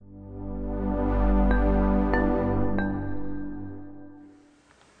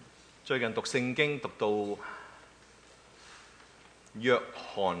最近讀聖經讀到約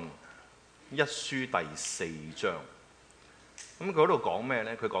翰一書第4章，咁佢嗰度講咩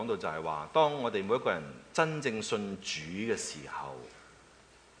呢？佢講到就係話，當我哋每一個人真正信主嘅時候，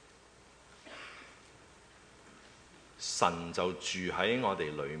神就住喺我哋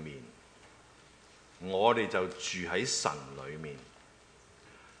裏面，我哋就住喺神裏面。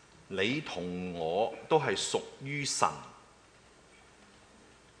你同我都係屬於神。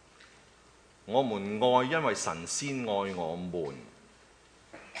我們愛，因為神先愛我們，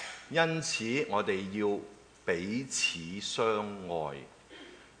因此我哋要彼此相愛。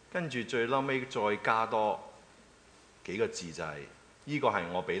跟住最嬲尾再加多幾個字，就係呢個係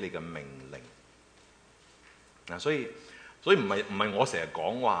我俾你嘅命令。嗱，所以唔係我成日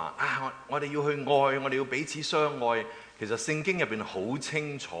講話啊！我哋要去愛，我哋要彼此相愛。其實聖經入邊好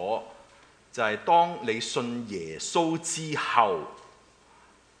清楚，就係當你信耶穌之後，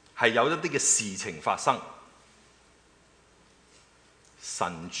係有一啲嘅事情發生，神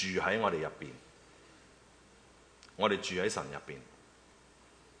住喺我哋入邊，我哋住喺神入邊，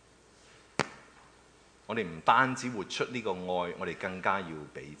我哋唔單止活出呢個愛，我哋更加要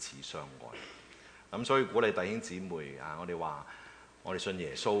彼此相愛。咁所以鼓勵弟兄姊妹啊，我哋話我哋信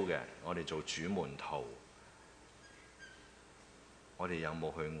耶穌嘅，我哋做主門徒，我哋有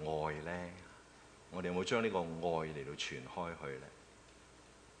冇去愛呢？我哋有冇將呢個愛嚟到傳開去呢？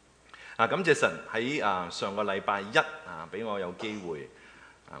感謝神喺上個禮拜一俾我有機會，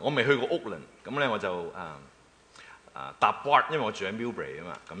我未去過屋崙，咁咧我就搭 BART， 因為我住喺 Millbrae 啊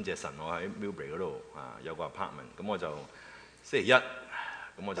嘛。感謝神，我喺 Millbrae 嗰度有個 apartment， 咁我就星期一，咁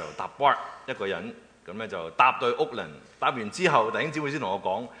我就搭 BART 一個人，咁咧就搭到去屋崙，搭完之後弟兄姊妹先同我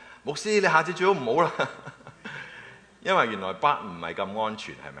講：牧師，你下次最好唔好啦，因為原來 BART 唔係咁安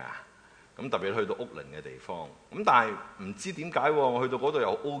全，係咪啊？咁特別去到屋崙嘅地方，咁但係唔知點解喎，我去到嗰度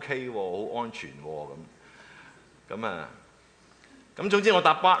又 OK 喎，好安全喎，咁總之我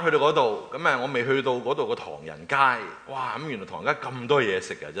搭巴去到嗰度，咁我未去到嗰度個唐人街，哇！咁原來唐人街咁多嘢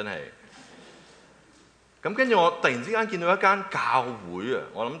食啊，真係。咁跟住我突然之間見到一間教會啊，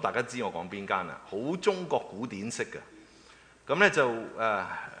我諗大家知我講邊間啊，好中國古典式嘅，咁咧就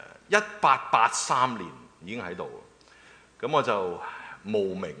1883年已經喺度，咁我就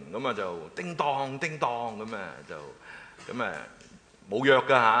慕名，咁就叮當叮當咁冇約㗎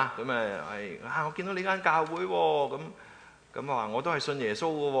嚇，我見到呢間教會喎，咁我話我都係信耶穌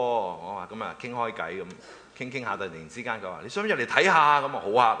嘅喎，我話咁傾開偈，咁傾下，突然之間佢話你想唔想入嚟睇下？咁啊好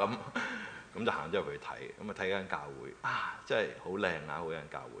啊，咁就行咗入去睇，咁睇間教會真係好靚啊，好間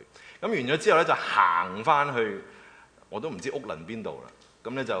教會。咁完咗之後咧就行翻去，我都唔知屋崙邊度啦。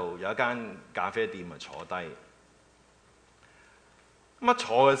咁咧就有一間咖啡店坐低。咁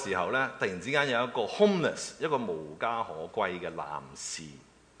坐嘅時候咧，突然之間有一個 homeless， 一個無家可歸嘅男士，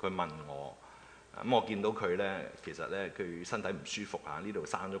佢問我，咁我見到佢咧，其實咧佢身體唔舒服嚇，呢度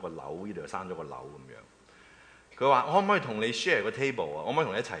生咗個瘤，呢度又生咗個瘤咁樣。佢話：我可唔可以同你 share 個 table 啊？我可唔可以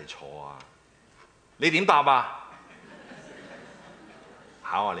同你一齊坐啊？你點答啊？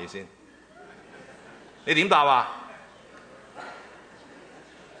考下你先，你點答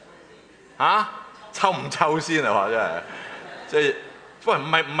啊？臭唔臭先啊？話真係，即係。喂，唔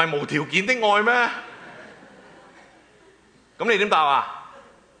係無條件的愛咩？咁你點答啊？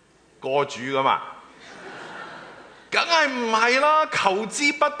過主㗎嘛？梗係唔係啦，求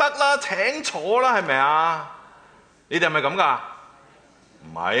之不得啦，請坐啦，係咪啊？你哋係咪咁㗎？唔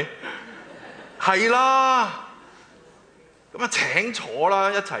係，係啦。咁請坐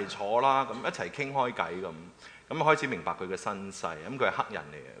啦，一齊坐啦，咁一齊傾開偈咁開始明白佢嘅身世。咁佢係黑人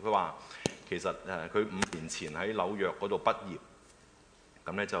嚟嘅，佢話其實佢5年前喺紐約嗰度畢業。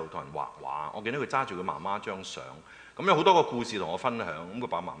咁咧就同人畫畫，我見到佢揸住佢媽媽張相，咁有好多個故事同我分享。咁佢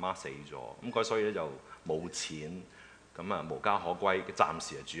爸爸媽媽死咗，咁佢所以咧就冇錢，咁無家可歸，暫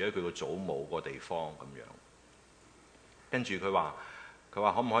時係住喺佢個祖母個地方咁樣。跟住佢話可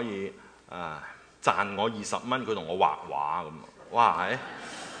唔可以賺我20蚊？佢同我畫畫咁，哇係！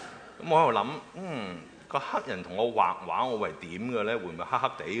咁我喺度諗，個黑人同我畫畫，我為點嘅咧？會唔會黑黑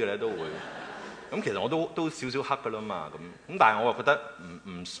地嘅咧？都會。咁其實我都少少黑㗎啦嘛，咁但係我又覺得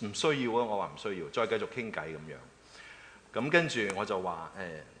唔需要啊，我話唔需要，再繼續傾偈咁樣。咁跟住我就話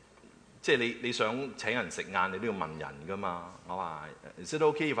即係你想請人食晏，你都要問人㗎嘛。我話 Is it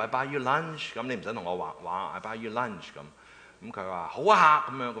okay if I buy you lunch？ 咁你唔使同我畫畫 ，I buy you lunch 咁。咁佢話好啊，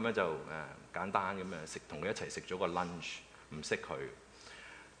咁樣就簡單咁食，同佢一齊食咗個 lunch， 唔識佢。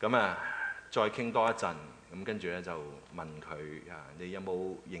咁再傾多一陣。咁跟住咧就問佢你有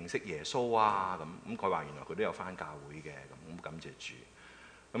冇認識耶穌啊？咁佢話原來佢都有返教會嘅，咁感謝主。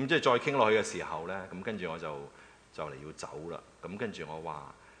咁即係再傾落去嘅時候咧，咁跟住我就嚟要走啦。咁跟住我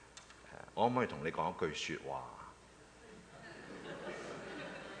話我可唔可以同你講一句説話？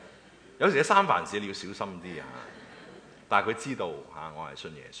有時喺三藩市你要小心啲啊！但係佢知道我係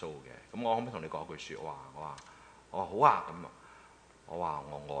信耶穌嘅，咁我可唔可以同你講一句説話？我話好啊，咁啊，我話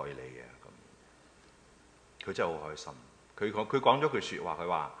我愛你嘅咁。佢真係好開心。佢講咗句説話，佢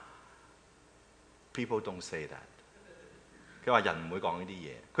話 People don't say that。佢話人唔會講呢啲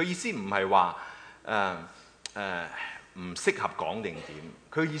嘢。佢意思唔係話唔適合講定點。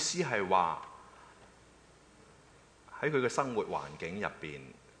佢意思係話喺佢嘅生活環境入邊，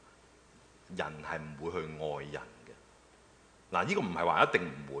人係唔會去愛人嘅。嗱，呢個唔係話一定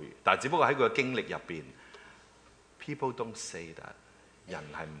唔會，但係只不過喺佢嘅經歷入邊 ，People don't say that， 人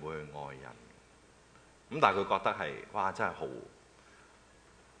係唔會去愛人。咁但係佢覺得係，哇！真係好，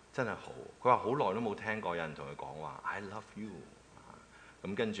真係好。佢話好耐都冇聽過有人同佢講話 I love you。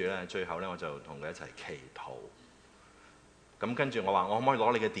咁跟住咧，最後咧我就同佢一齊祈禱。咁跟住我話，我可唔可以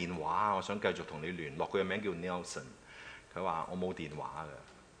攞你嘅電話？我想繼續同你聯絡。佢嘅名叫 Nelson。佢話我冇電話嘅。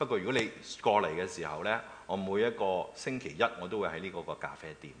不過如果你過嚟嘅時候呢，我每一個星期一我都會喺呢個咖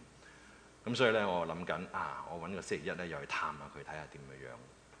啡店。咁所以呢，我諗緊我揾個星期一呢又去探下佢，睇下點樣。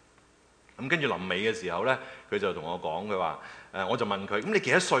咁跟住臨尾嘅時候呢，佢就同我講，佢話我就問佢，咁你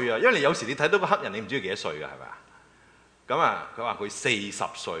幾多歲啊？因為你有時你睇到個黑人，你唔知佢幾多歲㗎，係咪啊？咁佢話佢40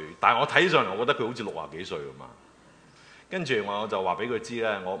歲，但係我睇上嚟，我覺得佢好似60幾歲咁嘛。跟住我就話俾佢知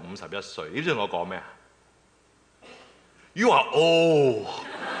呢，我51歲。你知我講咩啊？You are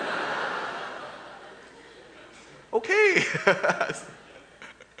old。Okay，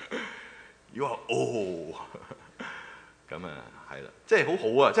 you are old。咁係啦，即係好好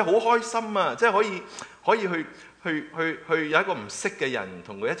啊，即係好開心啊，即係可以去有一個唔識嘅人，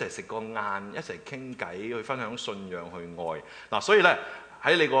同佢一齊食個晏，一齊傾偈，去分享信仰，去愛。嗱，所以咧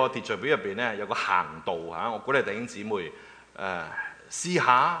喺你個秩序表入邊咧有個行道嚇，我鼓勵弟兄姊妹試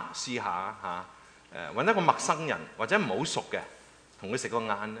下嚇揾一個陌生人或者唔好熟嘅，同佢食個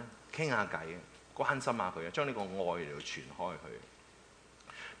晏咧，傾下偈，關心下佢，將呢個愛嚟到傳開去。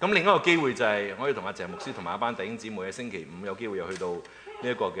咁另一個機會就係可以同阿謝牧師同埋一班弟兄姊妹喺星期五有機會又去到呢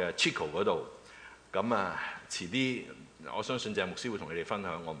一個嘅 Chico 嗰度。咁遲啲我相信謝牧師會同你哋分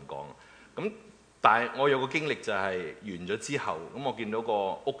享，我唔講。咁但係我有個經歷就係完咗之後，咁我見到個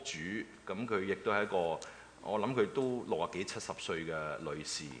屋主，咁佢亦都係一個我諗佢都60幾70歲嘅女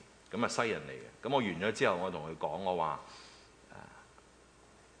士，咁西人嚟嘅。咁我完咗之後，我同佢講，我話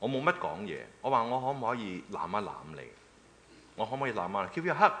我冇乜講嘢，我話我可唔可以攬一攬你？我可唔可以攬一攬 ？Give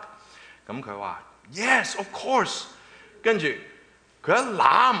you a hug。咁佢話 Yes, of course。跟住佢一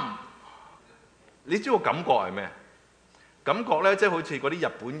攬，你知個感覺係咩？感覺咧，即係好似嗰啲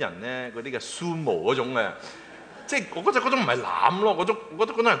日本人咧，嗰啲嘅 sumo 嗰種嘅，即係我覺得嗰種唔係攬咯，我覺得嗰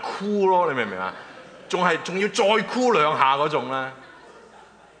種係箍咯，你明唔明啊？仲要再箍2下嗰種咧。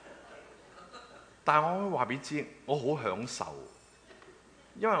但係我可以話俾你知，我好享受，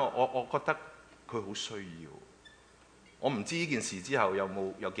因為我覺得佢好需要。我唔知呢件事之後有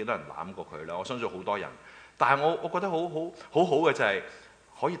幾多人攬過佢啦，我相信好多人。但係我覺得好好嘅就係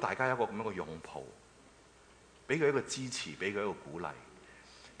可以大家有一個咁樣嘅擁抱，俾佢一個支持，俾佢一個鼓勵。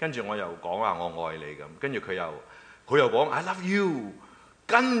跟住我又講話我愛你咁，跟住佢又講 I love you。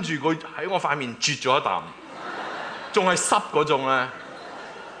跟住佢喺我塊面啜咗一啖，仲係濕嗰種咧。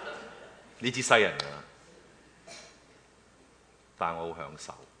呢啲西人㗎啦，但係我好享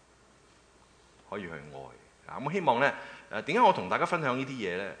受，可以去愛。我希望咧，點解我同大家分享呢啲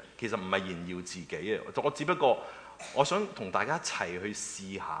嘢咧？其實唔係炫耀自己啊，我只不過我想同大家一齊去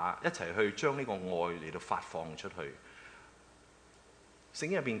試下，一齊去將呢個愛嚟到發放出去。聖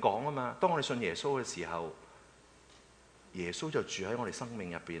經入邊講啊嘛，當我哋信耶穌嘅時候，耶穌就住喺我哋生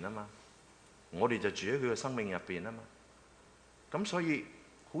命入邊啊嘛，我哋就住喺佢嘅生命入邊啊嘛。咁所以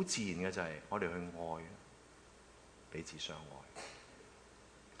好自然嘅就係我哋去愛，彼此相愛。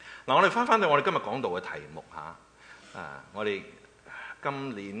嗱，我哋翻到我哋今日講道嘅題目嚇，我哋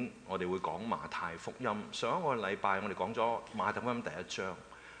今年我哋會講馬太福音。上一個禮拜我哋講咗馬太福音第1章，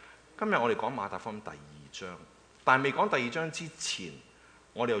今日我哋講馬太福音第2章。但係未講第2章之前，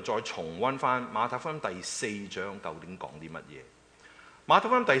我哋又再重溫翻馬太福音第4章究竟講啲乜嘢？馬太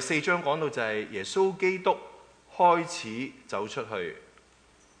福音第4章講到就係耶穌基督開始走出去，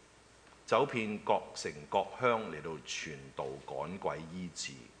走遍各城各鄉嚟到傳道趕鬼醫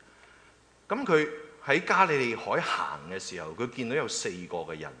治。咁佢喺加利利海行嘅時候，佢見到有4個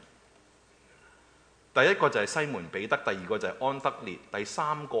嘅人。第一個就係西門彼得，第二個就係安德烈，第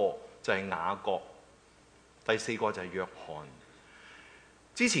三個就係雅各，第4個就係約翰。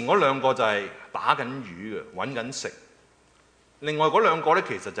之前嗰2個就係打緊魚嘅，揾緊食。另外嗰2個咧，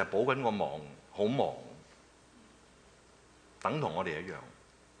其實就係補緊個網，好忙，等同我哋一樣，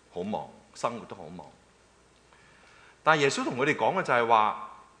好忙。生活都好忙。但係耶穌同佢哋講嘅就係話，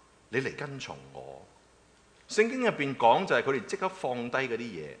你嚟跟從我。聖經入邊講就係佢哋即刻放低嗰啲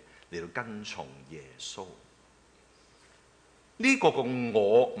嘢嚟到跟從耶穌。呢個個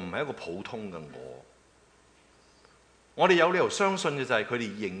我唔係一個普通嘅我。我哋有理由相信嘅就係佢哋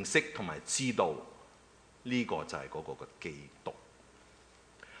認識同埋知道呢個就係嗰個嘅基督。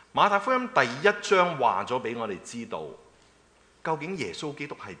馬太福音第1章話咗俾我哋知道，究竟耶穌基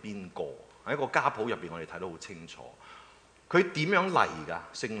督係邊個？喺一個家譜入邊，我哋睇得好清楚。佢點樣嚟㗎？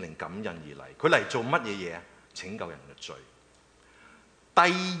聖靈感孕而嚟。佢嚟做乜嘢嘢？拯救人嘅罪。第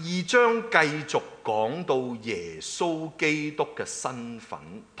2章繼續講到耶穌基督嘅身份，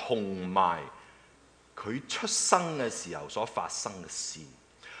同埋佢出生嘅時候所發生嘅事。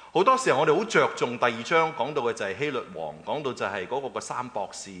好多時候我哋好着重第2章講到嘅就係希律王，講到就係嗰個3博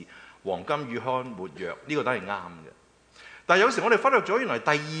士，黃金、乳香、沒藥，呢個都係啱嘅。但係有時我哋忽略咗，原來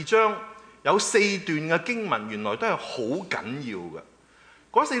第2章有4段嘅經文，原來都係好緊要嘅。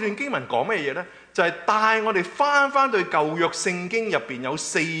嗰4段經文講咩嘢呢？就係帶我哋翻對舊約聖經入邊有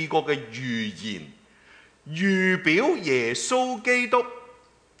4個嘅預言，預表耶穌基督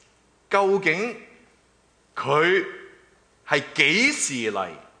究竟佢係幾時嚟？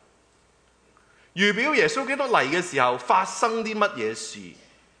預表耶穌基督嚟嘅時候發生啲乜嘢事？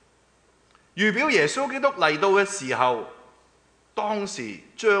預表耶穌基督嚟到嘅時候，當時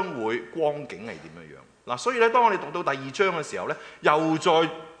將會光景係點樣樣？嗱，所以咧，當我哋讀到第2章嘅時候咧，又再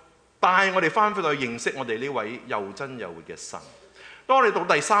帶我哋翻去認識我哋呢位又真又活嘅神。當我哋讀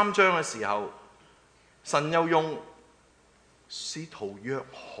第3章嘅時候，神又用使徒約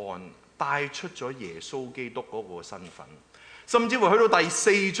翰帶出咗耶穌基督嗰個身份，甚至乎去到第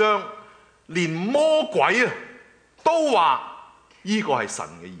4章，連魔鬼啊都話呢個係神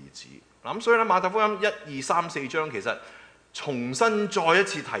嘅兒子。咁所以咧，馬太福音1、2、3、4章其實重新再一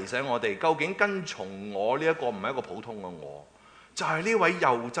次提醒我哋，究竟跟從我呢一個唔係一個普通嘅我，就係呢位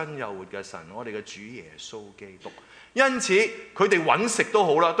又真又活嘅神，我哋嘅主耶穌基督。因此佢哋揾食都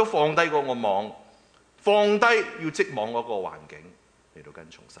好啦，都放低嗰個網，放低要織網嗰個環境嚟到跟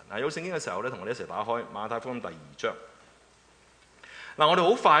從神。有聖經嘅時候咧，同我哋一齊打開馬太福音第2章。我哋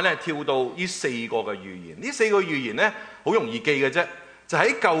好快咧跳到呢4個嘅預言。呢4個預言咧好容易記嘅啫，就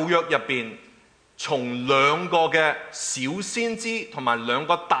喺舊約入邊，從2個嘅小先知同埋2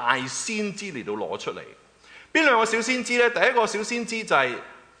個大先知嚟到攞出嚟。邊2個小先知呢？第一個小先知就係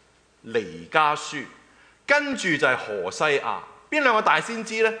彌迦書，跟住就係何西亞。邊2個大先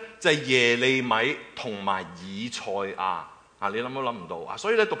知呢？就係耶利米同埋以賽亞。你諗都諗唔到啊！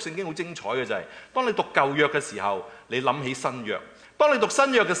所以咧讀聖經好精彩嘅就係，當你讀舊約嘅時候，你諗起新約；當你讀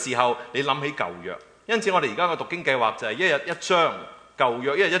新約嘅時候，你諗起舊約。因此我哋而家嘅讀經計劃就係一日一章舊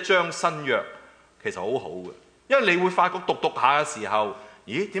約，一日一章新約，其實好好嘅。因為你會發覺讀下嘅時候，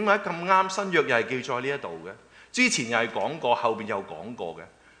咦？點解咁啱新約又係記載呢一度嘅？之前又係講過，後邊又講過嘅。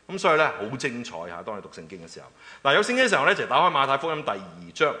咁所以咧好精彩嚇！當你讀聖經嘅時候，有聖經嘅時候咧，就打開馬太福音第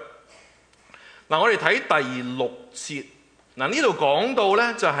2章。我哋睇第6節。呢度講到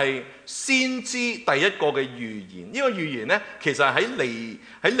呢，就係先知第一個嘅預言。呢個預言呢，其實喺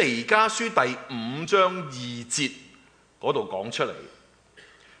彌迦書第5章2節嗰度講出嚟。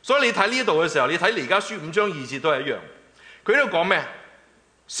所以你睇呢度嘅時候，你睇彌迦書5章2節都係一樣。佢喺度講咩？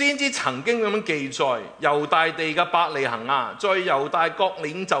先知曾經咁樣記載：猶大地嘅伯利恆啊，在猶大各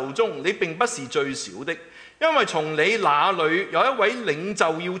領袖中，你並不是最小的，因為從你那裏有一位領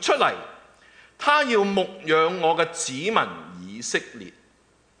袖要出嚟。他要牧養我嘅子民以色列。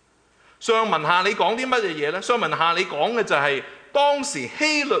上文下你講啲乜嘢嘢呢？上文下你講嘅就係當時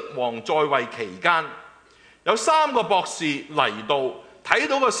希律王在位期間，有3個博士嚟到，睇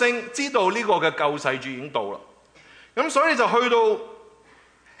到個星，知道呢個嘅救世主已經到啦。咁所以就去到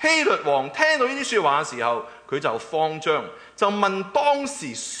希律王聽到呢啲說話嘅時候，佢就慌張，就問當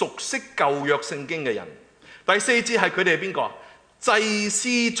時熟悉舊約聖經嘅人。第4節係佢哋係邊個？祭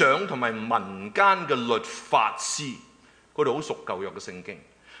司長同埋民間嘅律法師，佢哋好熟舊約嘅聖經，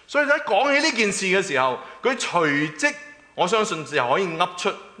所以喺講起呢件事嘅時候，佢隨即我相信就可以噏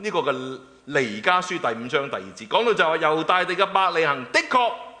出呢個嘅彌迦書第5章第2節，講到就話猶大地嘅伯利恆的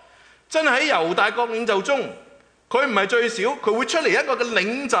確真係喺猶大各領袖中，佢唔係最少，佢會出嚟一個嘅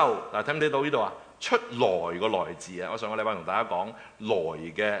領袖。嗱，睇唔睇到呢度啊？出來個來字啊！我上個禮拜同大家講來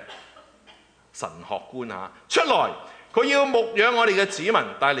嘅神學觀嚇，出來。佢要牧養我哋嘅子民，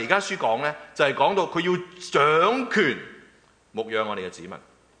但係彌迦書講呢，就係講到佢要掌權牧養我哋嘅子民。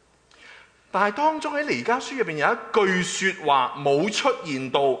但係當中喺彌迦書入邊有一句説話冇出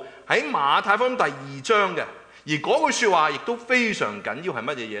現到喺馬太福音第2章嘅，而嗰句説話亦都非常緊要，係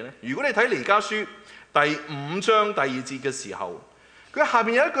乜嘢嘢呢？如果你睇彌迦書第5章第2節嘅時候，佢下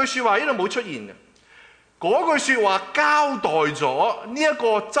邊有一句説話呢度冇出現嘅，嗰句説話交代咗呢一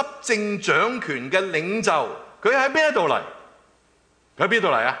個執政掌權嘅領袖，佢喺邊一度嚟？佢喺邊度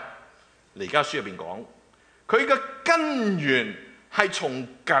嚟啊？彌迦書入邊講，佢嘅根源係從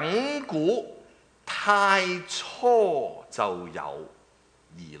亙古太初就有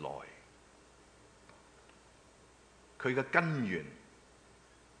而來，佢嘅根源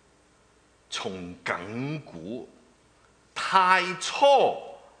從亙古太初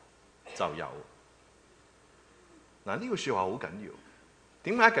就有。嗱，呢句説話好緊要。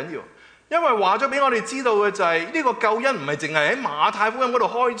點解緊要？因為話咗俾我哋知道嘅就係呢個救恩唔係淨係喺馬太福音嗰度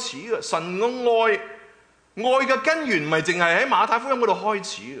開始嘅，神嘅愛嘅根源唔係淨係喺馬太福音嗰度開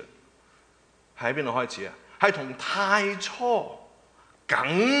始嘅，係喺邊度開始啊？係同太初亙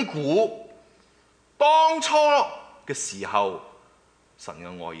古當初嘅時候，神嘅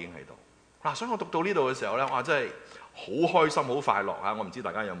愛已經喺度。嗱，所以我讀到呢度嘅時候咧，哇，真係好開心、好快樂啊！我唔知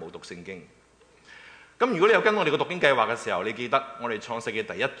大家有冇讀聖經？咁如果你有跟我哋個讀經計劃嘅時候，你記得我哋創世記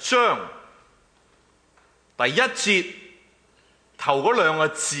第一章第一節頭嗰兩個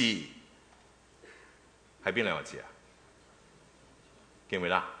字係邊兩個字啊？記唔記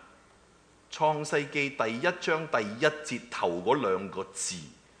得？創世記第一章第一節頭嗰兩個字，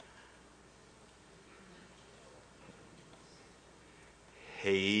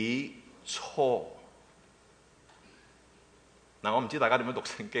起初。嗱，我唔知大家點樣讀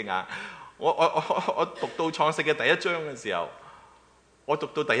聖經啊？我讀到創世記第一章嘅時候，我讀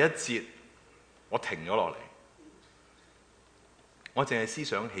到第一節，我停咗落嚟，我淨係思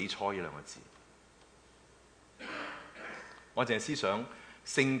想起初呢兩個字，我淨係思想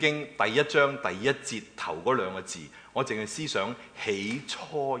聖經第一章第一節頭嗰兩個字，我淨係思想起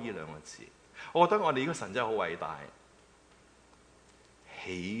初呢兩個字。我覺得我哋呢個神真係好偉大，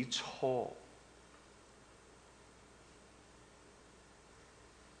起初。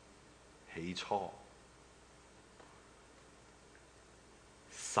起初，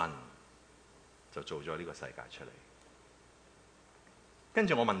神就做咗呢個世界出嚟。跟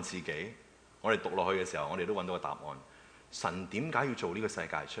住我問自己，我哋讀落去嘅時候，我哋都揾到個答案。神點解要做呢個世界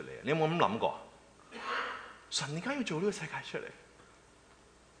出嚟？你有冇咁諗過？神點解要做呢個世界出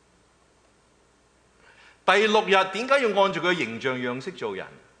嚟？第六日點解要按住佢嘅形象樣式做人？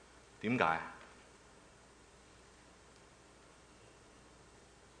點解？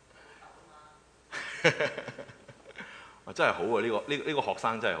真係好啊！呢個學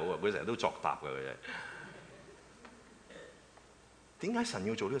生真係好啊！佢成日都作答嘅佢啫。點解神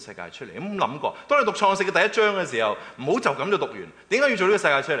要做呢個世界出嚟？有冇諗過？當你讀創世嘅第一章嘅時候，唔好就咁就讀完。點解要做呢個世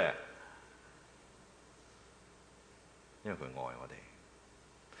界出嚟？因為佢愛我哋。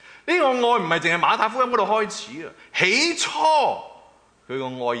呢個愛唔係淨係馬太福音嗰度開始啊！起初佢個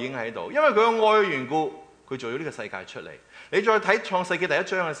愛已經喺度，因為佢個愛嘅緣故，佢做咗呢個世界出嚟。你再睇創世記第一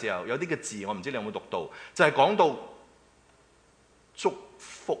章嘅時候，有啲嘅字我唔知你有冇讀到，就係講到祝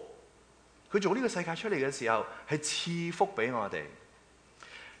福。佢做呢個世界出嚟嘅時候，係賜福俾我哋。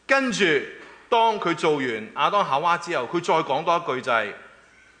跟住當佢做完亞當夏娃之後，佢再講多一句就係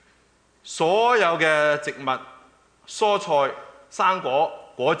所有嘅植物、蔬菜、生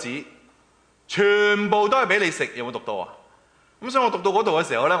果、果子，全部都係俾你食。有冇讀到啊？咁所以我讀到嗰度嘅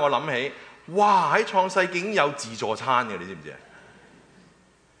時候咧，我諗起，哇！喺創世記已經有自助餐嘅，你知唔知啊？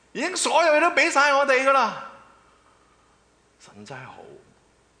已經所有嘢都俾晒我哋噶啦。神真係好，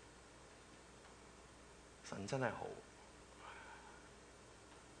神真係好，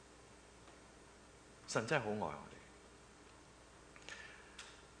神真係好愛我哋。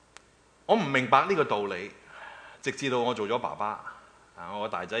我唔明白呢個道理，直至到我做咗爸爸。我個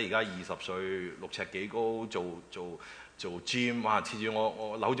大仔而家20歲，6尺幾高，做 gym， 哇！似住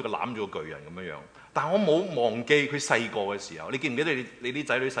我扭住個攬住個巨人咁樣樣。但係我冇忘記佢細個嘅時候。你記唔記得你啲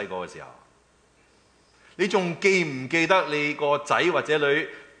仔女細個嘅時候？你仲記唔記得你個仔或者女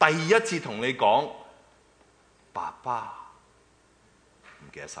第一次同你講爸爸？唔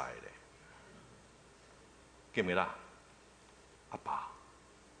記得晒你哋，記唔記得？阿爸，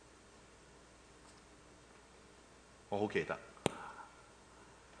我好記得。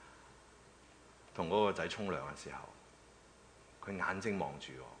同嗰個仔沖涼嘅時候，佢眼睛望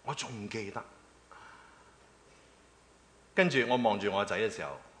住我，我仲記得。跟住我望住我個仔嘅時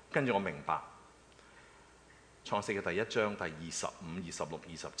候，跟住我明白創世嘅第一章第25、26、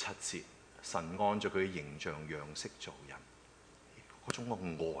27節，神按照佢嘅形象樣式做人，嗰種嘅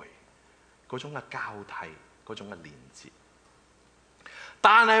愛，嗰種嘅交替，嗰種嘅連接。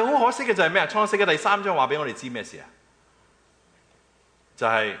但係好可惜嘅就係咩啊？創世嘅第3章話俾我哋知咩事啊？就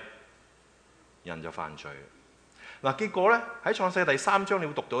係人就犯罪。嗱，結果咧喺創世第3章，你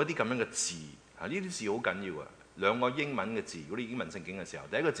會讀到一啲咁樣嘅字啊！呢啲字好緊要啊！兩個英文嘅字，如果你英文聖經嘅時候，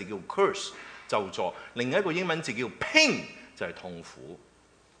第一個字叫 curse 咒詛，另一個英文字叫 pain 就係痛苦。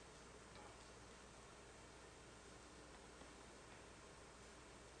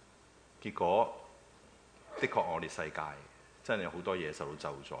結果的確我哋世界真係有好多嘢受到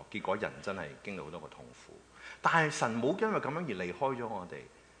咒詛，結果人真係經歷好多個痛苦。但係神冇因為咁樣而離開咗我哋，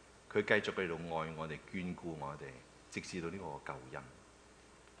佢繼續喺度愛我哋、眷顧我哋，直至到呢個救恩。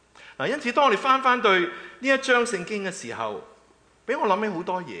嗱，因此當我哋翻對呢一章聖經嘅時候，俾我諗起好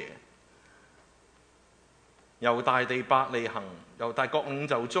多嘢。猶大地伯利恆，猶大各領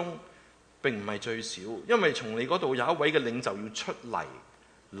袖中並唔係最少，因為從你嗰度有一位嘅領袖要出嚟，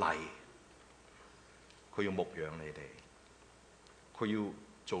佢要牧養你哋，佢要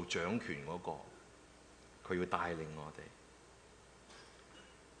做掌權嗰個，佢要帶領我哋。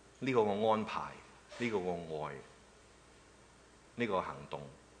呢個嘅安排，呢個嘅愛，呢個行動，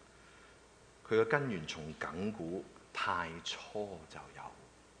佢嘅根源從亙古太初就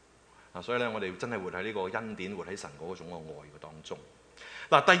有。所以咧，我哋真係活喺呢個恩典，活喺神嗰種嘅愛嘅當中。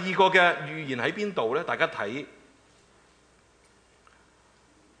第二個嘅預言喺邊度咧？大家睇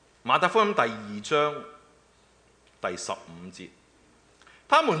馬太福音第2章第15節，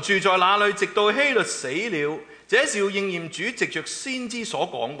他們住在那裏，直到希律死了。這是要應驗主藉着先知所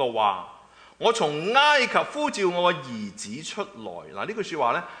講嘅話：我從埃及呼召我嘅兒子出來。呢句説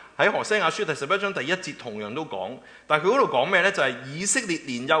話咧，喺何西阿書第11章第1節同樣都講，但係佢嗰度講咩呢？就係以色列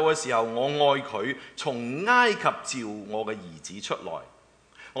年幼嘅時候，我愛佢，從埃及召我嘅兒子出來。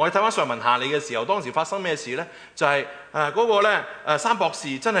我哋睇翻上文下理嘅時候，當時發生咩事呢？就係嗰個咧三博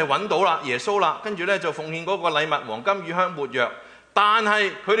士真係揾到啦耶穌啦，跟住咧就奉獻嗰個禮物黃金、乳香、沒藥，但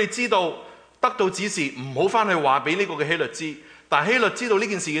係佢哋知道得到指示唔好翻去話俾呢個嘅希律知。但係希律知道呢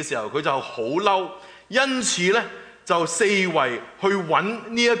件事嘅時候，佢就好嬲，因此咧就四圍去揾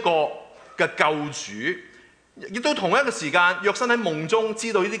呢一個嘅救主，亦都同一個時間，約瑟喺夢中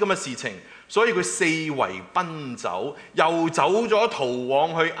知道呢啲咁嘅事情，所以佢四圍奔走，又走咗逃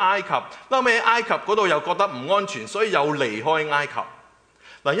往去埃及，後尾喺埃及嗰度又覺得唔安全，所以又離開埃及。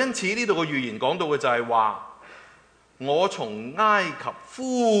因此呢度嘅預言講到嘅就係話，我從埃及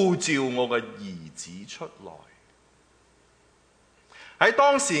呼召我嘅兒子出來。喺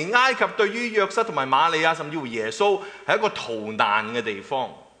當時埃及對於約瑟同埋瑪利亞甚至乎耶穌係一個逃難嘅地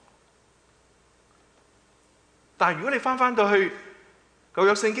方。但係如果你翻到去舊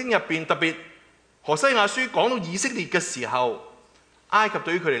約聖經入邊，特別何西阿書講到以色列嘅時候，埃及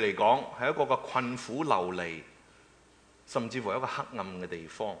對於佢哋嚟講係一個困苦流離，甚至乎係一個黑暗嘅地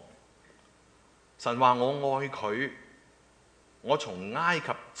方。神話我愛佢，我從埃及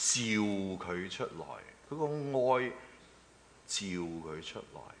召佢出來，佢個愛召佢出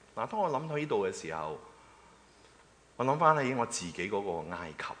來。當我諗到呢度嘅時候，我諗翻起我自己嗰個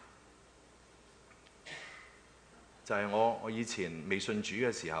埃及。就係我以前未信主嘅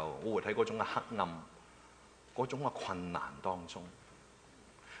時候，我活喺嗰種嘅黑暗、嗰種嘅困難當中。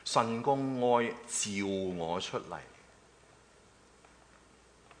神個愛召我出嚟，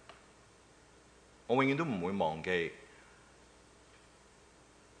我永遠都唔會忘記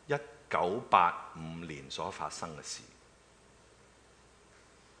1985年所發生嘅事。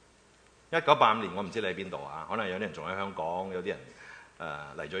1985年我唔知你喺邊度啊？可能有啲人仲喺香港，有啲人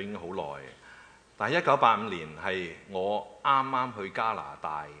嚟咗已經好耐。但係1985年係我啱啱去加拿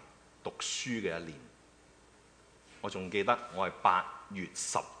大讀書嘅一年，我仲記得我係8月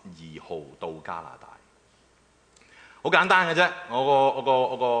12號到加拿大。好簡單嘅啫，我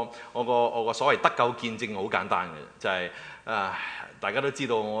個所謂得救見證好簡單嘅，就係大家都知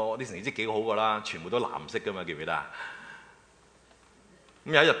道我啲成績幾好㗎啦，全部都藍色㗎嘛，記唔記得啊？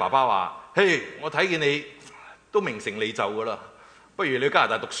咁有一日爸爸話：嘿，我睇見你都名成利就㗎啦，不如你去加拿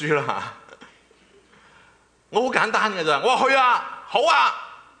大讀書啦。我好簡單嘅咋，我話去啊，好啊。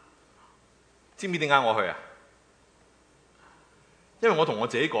知唔知點解我去啊？因為我同我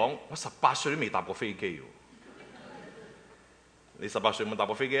自己講，我18歲都未搭過飛機喎。你18歲有冇搭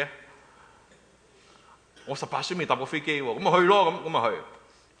過飛機啊？我18歲未搭過飛機喎，咁咪去咯，咁咪去。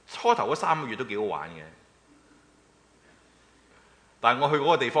初頭嗰3個月都幾好玩嘅，但係我去嗰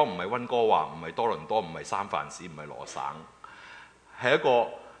個地方唔係溫哥華，唔係多倫多，唔係三藩市，唔係羅省，係一個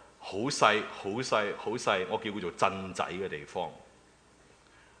好細、好細、好細，我叫佢做鎮仔嘅地方。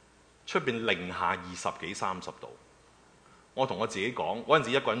出邊零下20幾30度。我同我自己講，嗰陣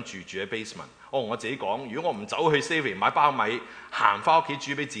時一個人住喺 basement。我同我自己講，如果我唔走去 Savvy 買包米，行翻屋企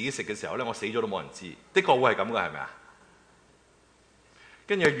煮俾自己食嘅時候咧，我死咗都冇人知。的確會係咁嘅，係咪啊？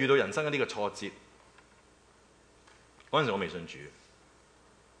跟住遇到人生嘅呢個挫折，嗰陣時我未信主，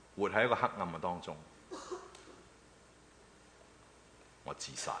活喺一個黑暗嘅當中，我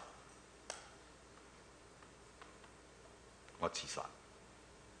自殺。我自殺。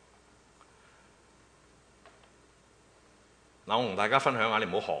嗱，我同大家分享下，你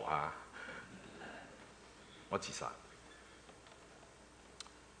唔好學啊！我自殺，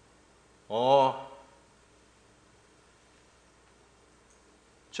我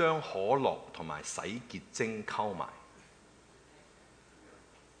將可樂同埋洗潔精溝埋，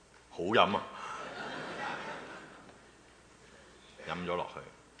好飲啊！飲咗落去，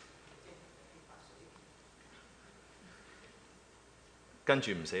跟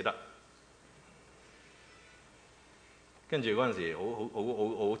住唔死得。跟住嗰陣時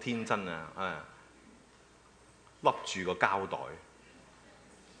好天真啊！笠住個膠袋，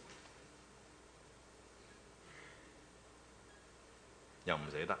又唔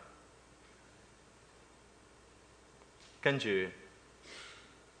死得。跟住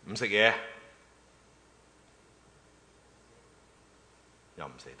唔食嘢，又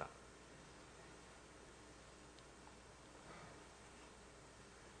唔死得。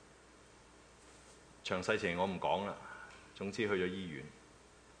詳細情我唔講啦。總之去咗醫院。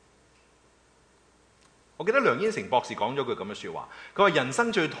我記得梁燕成博士講咗句咁嘅説話，佢話人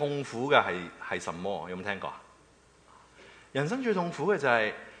生最痛苦嘅係什麼？有冇聽過啊？人生最痛苦嘅就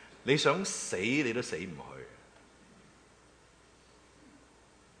係你想死你都死唔去，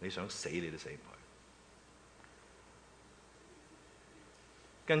你想死你都死唔去。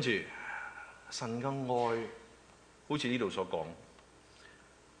跟住神嘅愛，好似呢度所講，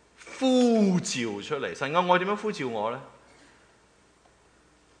呼召出嚟。神嘅愛點樣呼召我呢？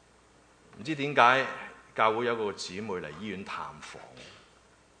唔知點解教會有個姊妹嚟醫院探訪，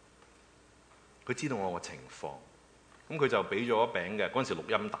佢知道我個情況，咁佢就俾咗一餅嘅嗰陣時錄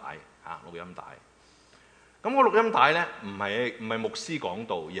音帶錄音帶。咁個錄音帶呢，唔係牧師講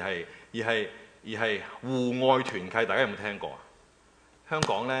道，而係戶外團契。大家有冇聽過啊？香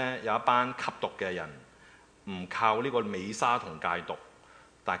港呢，有一班吸毒嘅人，唔靠呢個美沙酮戒毒，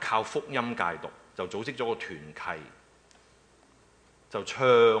但係靠福音戒毒，就組織咗個團契。就唱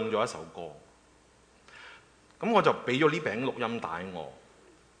咗一首歌，咁我就俾咗呢餅錄音帶我。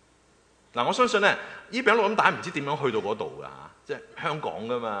嗱，我相信呢餅錄音帶唔知點樣去到嗰度㗎，即係香港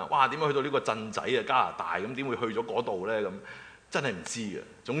㗎嘛。哇，點樣去到呢個鎮仔啊，加拿大咁，點會去咗嗰度呢？咁真係唔知嘅。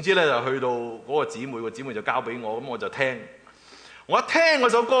總之呢，就去到嗰個姊妹就交俾我，咁我就聽。我一聽嗰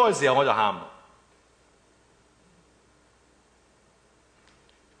首歌嘅時候，我就喊。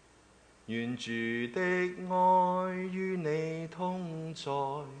願主的愛與你同在，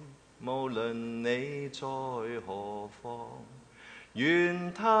無論你在何方。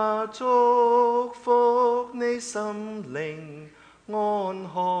願他祝福你心靈安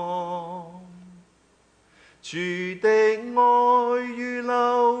康。主的愛如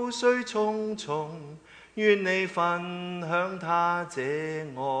流水匆匆，願你分享他這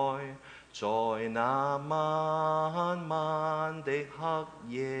愛，在那漫漫的黑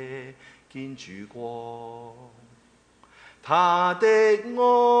夜見主光。他的愛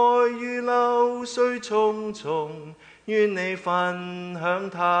如流水匆匆，願你分享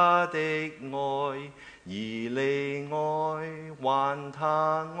他的愛，以你愛還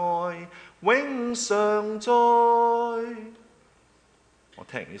他愛，永常在。我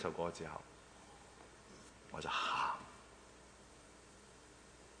聽完呢首歌之後，我就喊。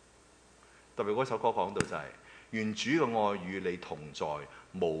特別嗰首歌講到就係願主嘅愛與你同在，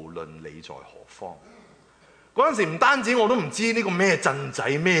無論你在何方。嗰陣時唔單止我都唔知呢個咩鎮仔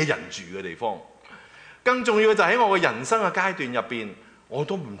咩人住嘅地方，更重要嘅就係喺我嘅人生嘅階段入邊，我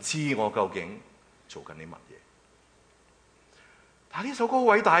都唔知我究竟做緊啲乜嘢。但係呢首歌好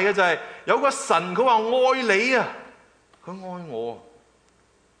偉大嘅就係有個神，佢話愛你啊，佢愛我，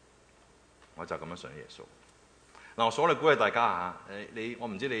我就咁樣信耶穌。嗱，我所嚟鼓勵大家嚇，我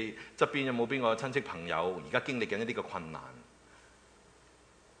唔知你側邊有冇邊個親戚朋友而家經歷緊一啲嘅困難，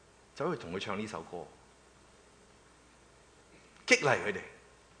走去同佢唱呢首歌，激勵佢哋，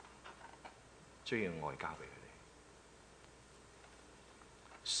將愛交俾佢哋。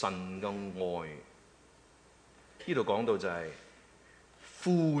神嘅愛呢度講到就係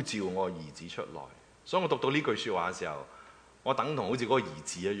呼召我兒子出來，所以我讀到呢句説話嘅時候，我等同好似嗰個兒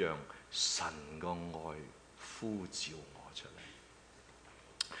子一樣，神嘅愛呼召我出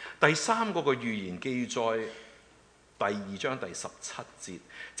嚟。第三個預言記載第2章第17節，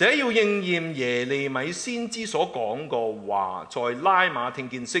這要應驗耶利米先知所講過話，在拉馬聽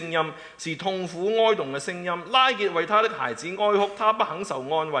見聲音，是痛苦哀慟嘅聲音。拉結為他的孩子哀哭，他不肯受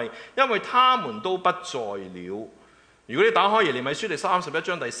安慰，因為他們都不在了。如果你打開耶利米書第31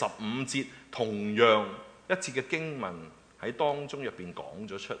章第15節，同樣一節嘅經文喺當中入邊講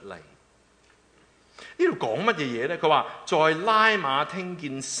咗出嚟。呢度講乜嘢嘢呢？佢話在拉馬聽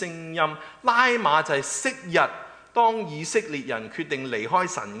見聲音，拉馬就係昔日當以色列人決定離開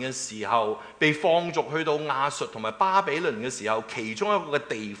神嘅時候，被放逐去到亞述同埋巴比倫嘅時候，其中一個嘅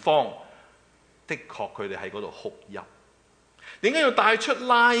地方，的確佢哋喺嗰度哭泣。點解要帶出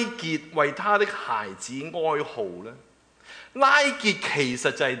拉結為他的孩子哀號呢？拉結其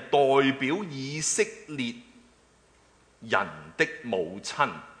實就係代表以色列人的母親。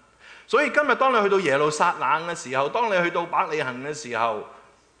所以今日當你去到耶路撒冷嘅時候，當你去到伯利恆嘅時候，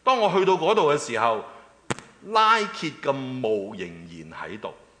當我去到嗰度嘅時候，拉結嘅墓仍然喺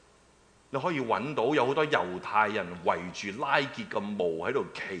度。你可以揾到有好多猶太人圍住拉結嘅墓喺度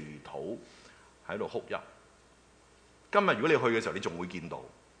祈禱，喺度哭泣。今日如果你去嘅時候，你仲會見到。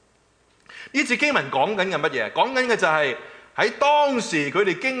呢節經文講緊嘅乜嘢？講緊嘅就係喺當時佢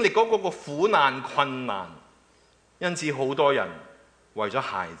哋經歷嗰個苦難困難，因此好多人為咗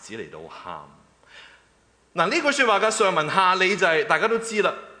孩子嚟到喊。嗱，呢句說話嘅上文下理就係大家都知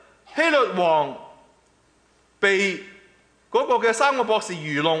啦。希律王被嗰個嘅三個博士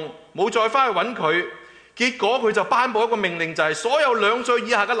愚弄，冇再翻去揾佢，結果佢就頒布一個命令，就係所有2歲以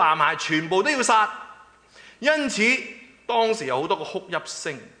下嘅男孩全部都要殺。因此當時有好多個哭泣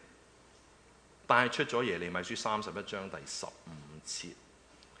聲，帶出咗耶利米書31章第15節。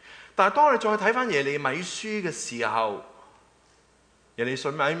但係當你再睇翻耶利米書嘅時候，耶利米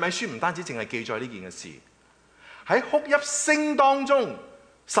書唔單止淨係記載呢件嘅事，喺哭泣聲當中，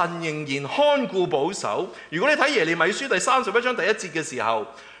神仍然看顧保守。如果你睇耶利米書第31章第1節嘅時候，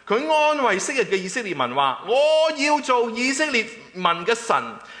佢安慰昔日嘅以色列民話：我要做以色列民嘅神，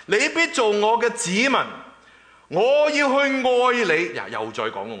你必做我嘅子民。我要去愛你，又再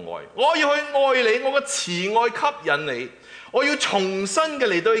講個愛。我要去愛你，我嘅慈愛吸引你，我要重新嘅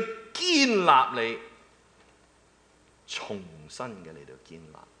嚟到去建立你，重新嘅嚟到建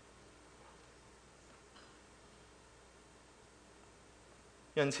立。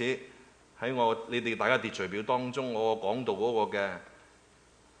因此喺你哋大家秩序表當中，我講到嗰個嘅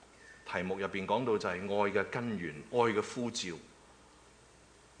題目入邊講到就係愛嘅根源、愛嘅呼召、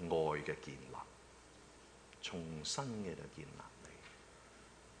愛嘅建立，重新嘅嚟建立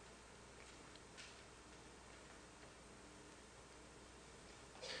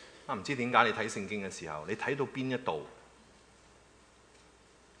你。唔知點解你睇聖經嘅時候，你睇到邊一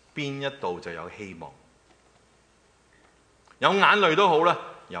度就有希望。有眼淚都好啦，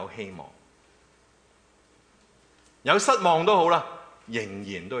有希望；有失望都好啦，仍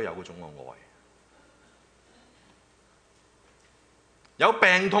然都有嗰種嘅愛；有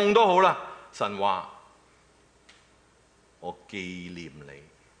病痛都好啦，神話我紀念你，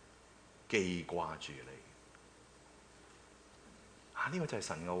記掛住你。呢個就係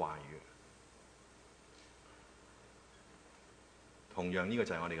神嘅話語。同樣呢個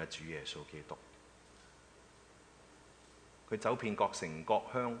就係我哋嘅主耶穌基督。佢走遍各城各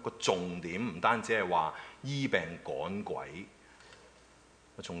鄉，個重點唔單止係話醫病趕鬼，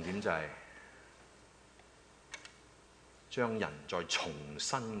個重點就係將人再重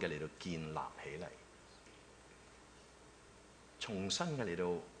新嘅嚟到建立起嚟，重新嘅嚟到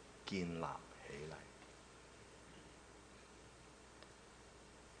建立起嚟。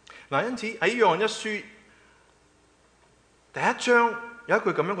嗱，因此喺約翰一書第1章。有一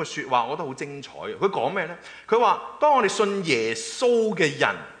句咁樣嘅說話，我覺得好精彩。佢講咩呢？佢話：當我哋信耶穌嘅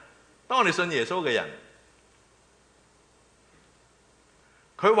人，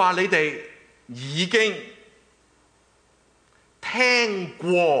佢話你哋已經聽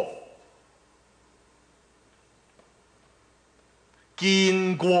過、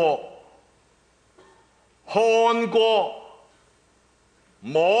見過、看過、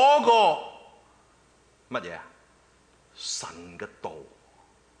摸過乜嘢啊？神嘅道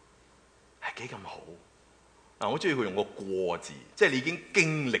係幾咁好嗱，我好中意佢用個過字，即係你已經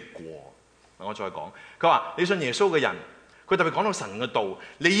經歷過。我再講，佢話你信耶穌嘅人，佢特別講到神嘅道，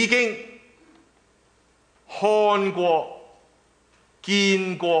你已經看過、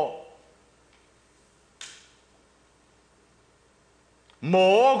見過、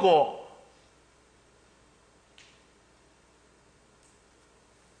摸過、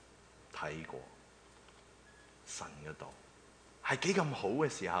睇過。神嘅道係幾咁好嘅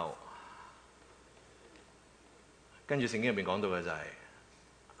時候，跟住聖經入邊講到嘅就係、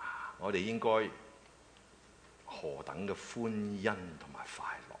我哋應該何等嘅歡欣同埋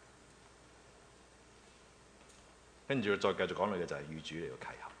快樂。跟住再繼續講到嘅就係與主嚟到契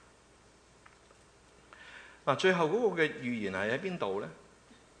合。最後嗰個嘅預言係喺邊度咧？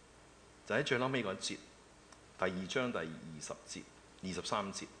就喺最後尾嗰一節，第2章第20節、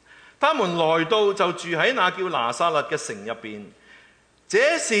23節。他們來到就住喺那叫拿撒勒嘅城入邊，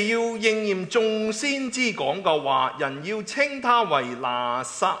這是要應驗眾先知講嘅話，人要稱他為拿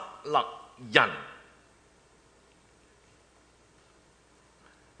撒勒人。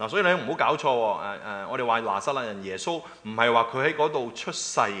嗱，所以你唔好搞錯喎。我哋話拿撒勒人耶穌唔係話佢喺嗰度出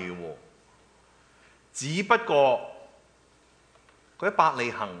世喎，只不過佢喺伯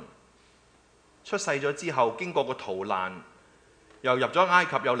利恆出世咗之後，經過個逃難，又入咗埃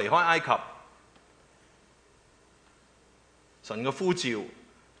及，又離開埃及，神嘅呼召，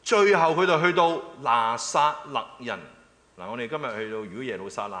最後佢就去到拿撒勒人。嗱，我哋今日去到，如果耶路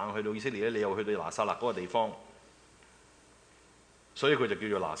撒冷去到以色列咧，你又去到拿撒勒嗰個地方，所以佢就叫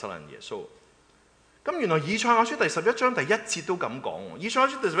做拿撒勒人耶穌。咁原來以賽亞書第11章第1節都咁講。以賽亞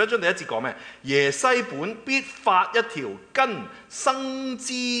書第11章第1節講咩？耶西本必發一條根，生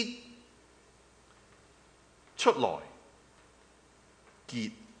枝出來，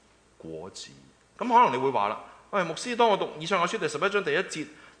結果子。咁可能你會話啦，喂，牧師，當我讀以賽亞書第11章第1節，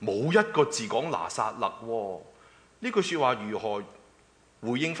冇一個字講拿撒勒喎。呢句説話如何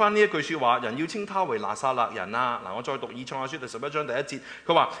回應翻呢一句説話？人要稱他為拿撒勒人啊！嗱，我再讀以賽亞書第11章第1節，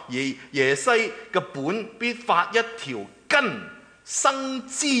佢話耶西嘅本必發一條根，生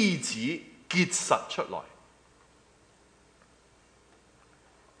枝子，結實出來。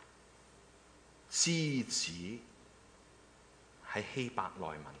枝子係希伯來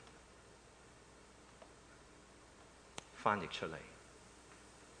文翻譯出嚟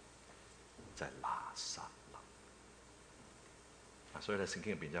就係拿撒勒。所以咧，聖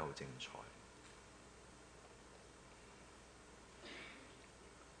經入邊真係好精彩。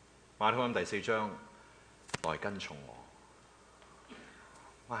馬太福音第4章，來跟從我。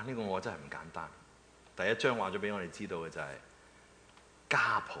哇！呢個我真係唔簡單。第1章話咗俾我哋知道嘅就係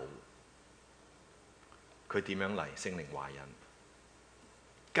家譜，佢點樣嚟聖靈懷孕，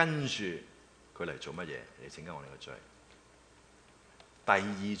跟住佢嚟做乜嘢嚟拯救我哋嘅罪。第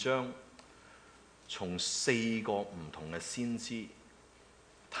2章從4個唔同嘅先知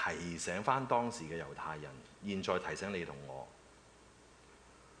提醒翻當時嘅猶太人，現在提醒你同我，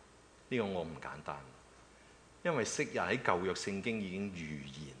呢個我唔簡單，因為昔日喺舊約聖經已經預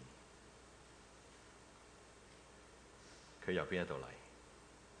言佢由邊一度嚟，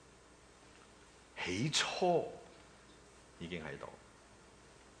起初已經喺度，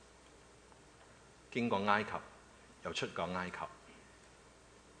經過埃及又出過埃及，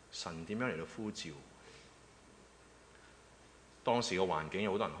神點樣嚟到呼召？當時嘅環境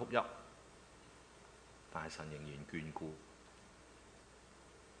有好多人哭泣，但係神仍然眷顧。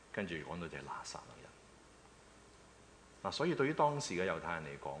跟住講到就係拿撒勒人。嗱，所以對於當時嘅猶太人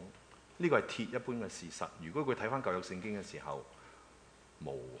嚟講，呢個係鐵一般嘅事實。如果佢睇翻舊約聖經嘅時候，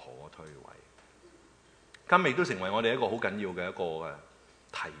無可推諉。今日亦都成為我哋一個好緊要嘅一個嘅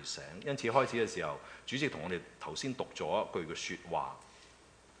提醒。因此開始嘅時候，主席同我哋頭先讀咗一句嘅説話。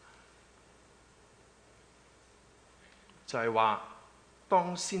就係話，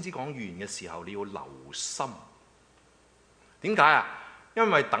當先知講預言嘅時候，你要留心。點解啊？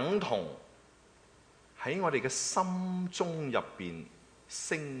因為等同喺我哋嘅心中入邊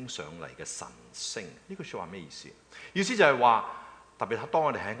升上嚟嘅晨星。呢句説話咩意思？意思就係話，特別當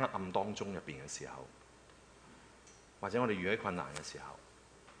我哋喺黑暗當中入邊嘅時候，或者我哋遇喺困難嘅時候，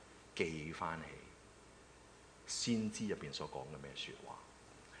記翻起先知入邊所講嘅咩説話，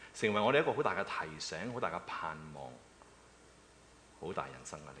成為我哋一個好大嘅提醒，好大嘅盼望。好大人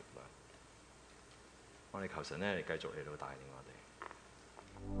生嘅力量，我哋求神咧繼續嚟到帶領我哋。